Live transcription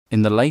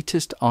In the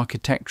latest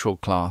architectural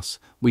class,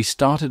 we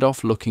started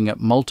off looking at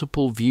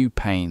multiple view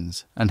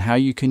panes and how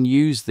you can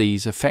use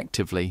these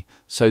effectively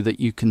so that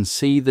you can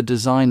see the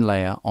design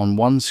layer on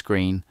one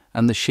screen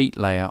and the sheet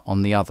layer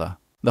on the other.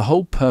 The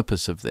whole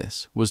purpose of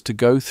this was to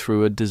go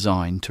through a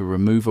design to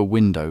remove a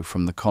window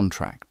from the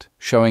contract,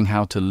 showing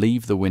how to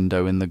leave the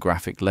window in the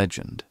graphic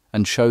legend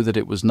and show that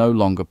it was no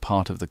longer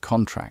part of the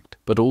contract,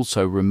 but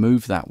also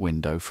remove that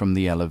window from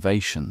the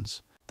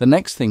elevations. The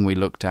next thing we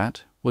looked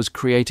at was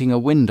creating a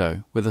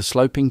window with a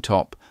sloping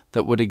top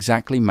that would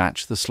exactly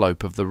match the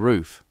slope of the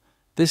roof.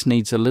 This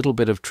needs a little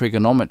bit of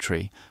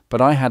trigonometry,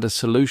 but I had a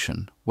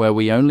solution where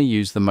we only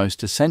used the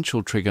most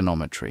essential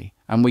trigonometry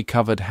and we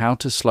covered how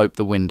to slope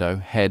the window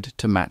head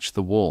to match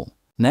the wall.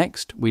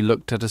 Next, we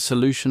looked at a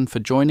solution for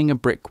joining a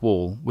brick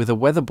wall with a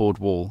weatherboard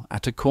wall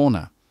at a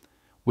corner.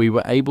 We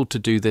were able to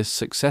do this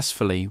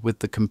successfully with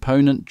the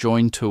component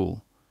join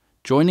tool.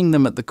 Joining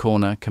them at the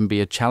corner can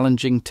be a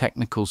challenging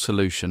technical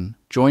solution.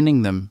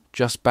 Joining them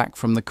just back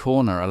from the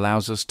corner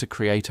allows us to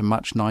create a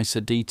much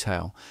nicer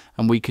detail,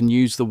 and we can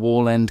use the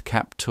wall end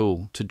cap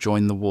tool to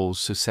join the walls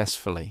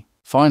successfully.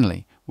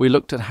 Finally, we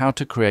looked at how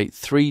to create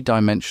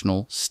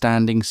three-dimensional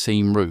standing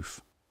seam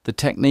roof. The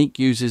technique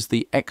uses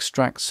the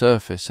extract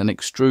surface and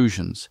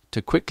extrusions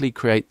to quickly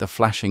create the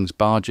flashings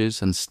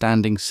barges and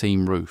standing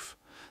seam roof.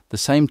 The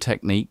same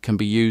technique can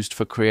be used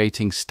for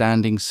creating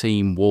standing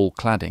seam wall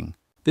cladding.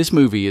 This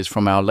movie is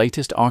from our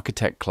latest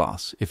architect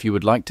class. If you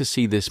would like to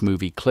see this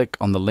movie, click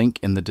on the link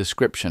in the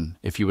description.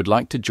 If you would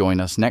like to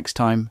join us next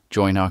time,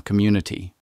 join our community.